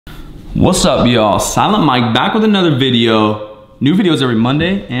What's up, y'all? Silent Mike back with another video. New videos every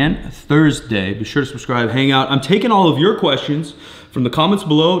Monday and Thursday. Be sure to subscribe, hang out. I'm taking all of your questions from the comments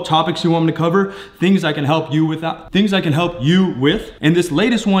below, topics you want me to cover, things I can help you with. And this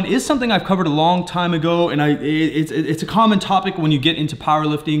latest one is something I've covered a long time ago, and it's a common topic when you get into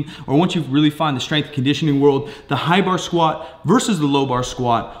powerlifting or once you really find the strength and conditioning world. The high bar squat versus the low bar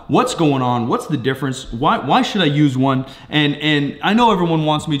squat. What's going on? What's the difference? Why should I use one? And I know everyone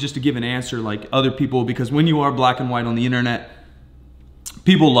wants me just to give an answer like other people, because when you are black and white on the internet,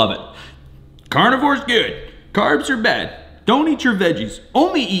 people love it. Carnivore's good, carbs are bad. Don't eat your veggies.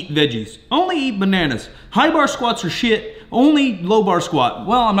 Only eat veggies. Only eat bananas. High bar squats are shit. Only low bar squat.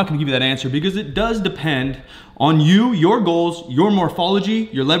 Well, I'm not gonna give you that answer because it does depend on you, your goals, your morphology,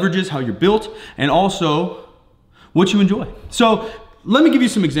 your leverages, how you're built, and also what you enjoy. So let me give you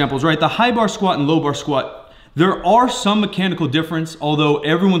some examples, right? The high bar squat and low bar squat, there are some mechanical difference, although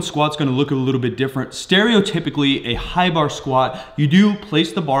everyone's squat's gonna look a little bit different. Stereotypically, a high bar squat, you do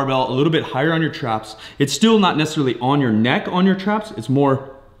place the barbell a little bit higher on your traps. It's still not necessarily on your neck, on your traps. It's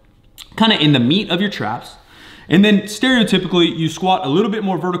more kind of in the meat of your traps. And then stereotypically, you squat a little bit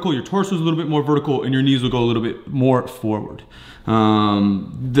more vertical, your torso is a little bit more vertical, and your knees will go a little bit more forward.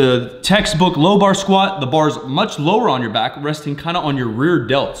 The textbook low bar squat, the bar's much lower on your back, resting kind of on your rear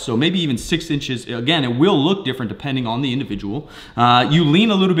delts. So maybe even 6 inches. Again, it will look different depending on the individual. You lean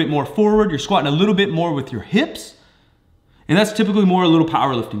a little bit more forward, you're squatting a little bit more with your hips, and that's typically more a little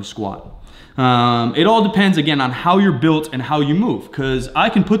powerlifting squat. It all depends again on how you're built and how you move, because I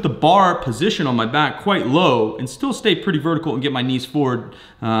can put the bar position on my back quite low and still stay pretty vertical and get my knees forward.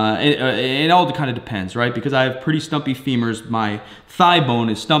 It all kind of depends, right? Because I have pretty stumpy femurs, my thigh bone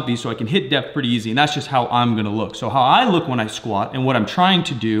is stumpy, so I can hit depth pretty easy, and that's just how I'm gonna look. So how I look when I squat and what I'm trying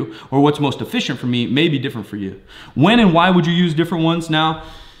to do, or what's most efficient for me, may be different for you. When and why would you use different ones? Now,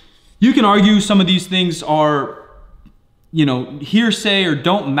 you can argue some of these things are, you know, hearsay or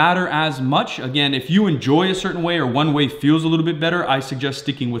don't matter as much. Again, if you enjoy a certain way or one way feels a little bit better, I suggest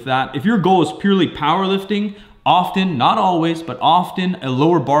sticking with that. If your goal is purely powerlifting, often, not always, but often a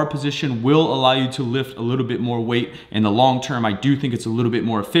lower bar position will allow you to lift a little bit more weight. In the long term, I do think it's a little bit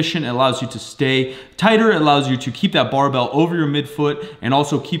more efficient. It allows you to stay tighter. It allows you to keep that barbell over your midfoot and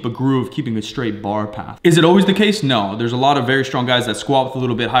also keep a groove, keeping a straight bar path. Is it always the case? No. There's a lot of very strong guys that squat with a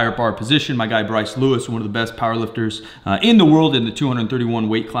little bit higher bar position. My guy Bryce Lewis, one of the best powerlifters in the world in the 231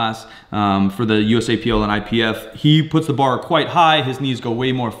 weight class for the USAPL and IPF. He puts the bar quite high. His knees go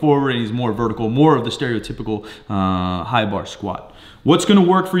way more forward and he's more vertical, more of the stereotypical high bar squat. What's gonna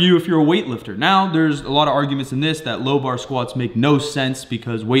work for you if you're a weightlifter? Now, there's a lot of arguments in this that low bar squats make no sense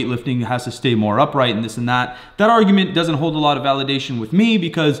because weightlifting has to stay more upright and this and that. That argument doesn't hold a lot of validation with me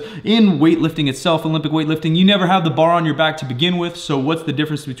because in weightlifting itself, Olympic weightlifting, you never have the bar on your back to begin with. So what's the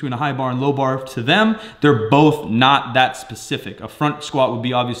difference between a high bar and low bar? To them, they're both not that specific. A front squat would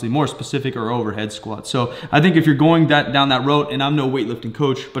be obviously more specific, or overhead squat. So I think if you're going down that road, and I'm no weightlifting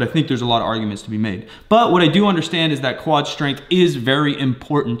coach, but I think there's a lot of arguments to be made. But what I do understand is that quad strength is very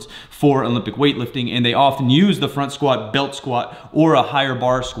important for Olympic weightlifting, and they often use the front squat, belt squat, or a higher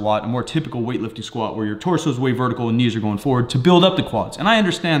bar squat, a more typical weightlifting squat where your torso is way vertical and knees are going forward to build up the quads. And I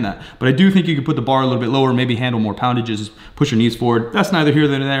understand that, but I do think you could put the bar a little bit lower, maybe handle more poundages, push your knees forward. That's neither here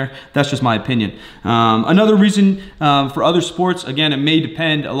nor there. That's just my opinion. Another reason for other sports, again, it may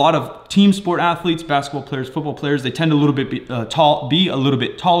depend. A lot of team sport athletes, basketball players, football players, they tend to be a little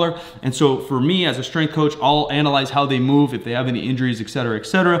bit taller. And so for me as a strength coach, I'll analyze how they move, if they have any injuries, etc.,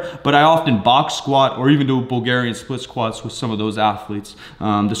 etc. But I often box squat or even do Bulgarian split squats with some of those athletes.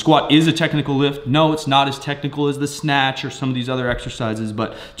 The squat is a technical lift. No, it's not as technical as the snatch or some of these other exercises,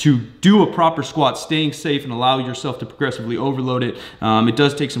 but to do a proper squat, staying safe and allow yourself to progressively overload it, it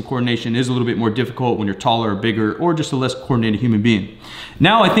does take some coordination. It is a little bit more difficult when you're taller or bigger or just a less coordinated human being.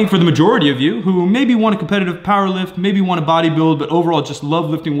 Now, I think for the majority of you who maybe want a competitive power lift, maybe want to bodybuild, but overall just love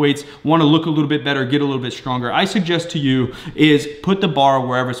lifting weights, want to look a little bit better, get a little bit stronger, I suggest to you is put the bar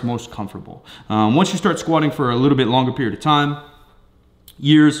wherever it's most comfortable. Once you start squatting for a little bit longer period of time,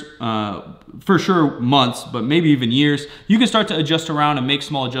 years, for sure months, but maybe even years, you can start to adjust around and make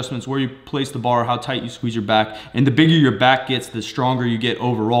small adjustments where you place the bar, how tight you squeeze your back. And the bigger your back gets, the stronger you get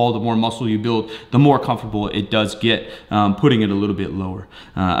overall, the more muscle you build, the more comfortable it does get, putting it a little bit lower.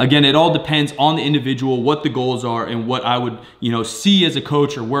 Again, it all depends on the individual, what the goals are, and what I would, see as a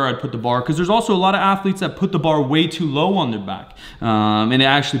coach, or where I'd put the bar. Because there's also a lot of athletes that put the bar way too low on their back, and it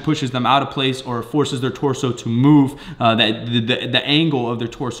actually pushes them out of place or forces their torso to move. The angle of their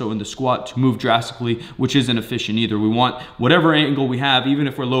torso in the squat to move drastically, which isn't efficient either. We want whatever angle we have, even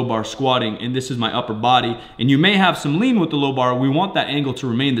if we're low bar squatting, and this is my upper body, and you may have some lean with the low bar, we want that angle to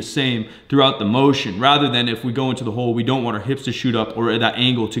remain the same throughout the motion, rather than if we go into the hole, we don't want our hips to shoot up or that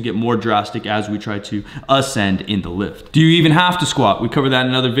angle to get more drastic as we try to ascend in the lift. Do you even have to squat? We covered that in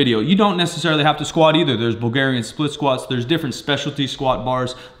another video. You don't necessarily have to squat either. There's Bulgarian split squats, there's different specialty squat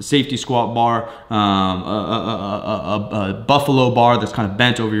bars, the safety squat bar, a buffalo bar that's kind of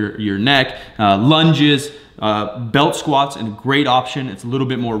bent over your neck, lunges, belt squats, and a great option. It's a little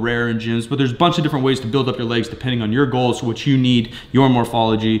bit more rare in gyms, but there's a bunch of different ways to build up your legs depending on your goals, what you need, your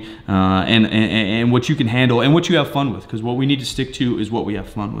morphology, and what you can handle and what you have fun with, because what we need to stick to is what we have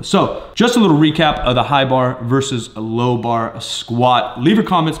fun with. So just a little recap of the high bar versus a low bar squat. Leave your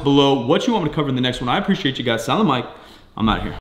comments below what you want me to cover in the next one. I appreciate you guys. Silent Mike, I'm out of here.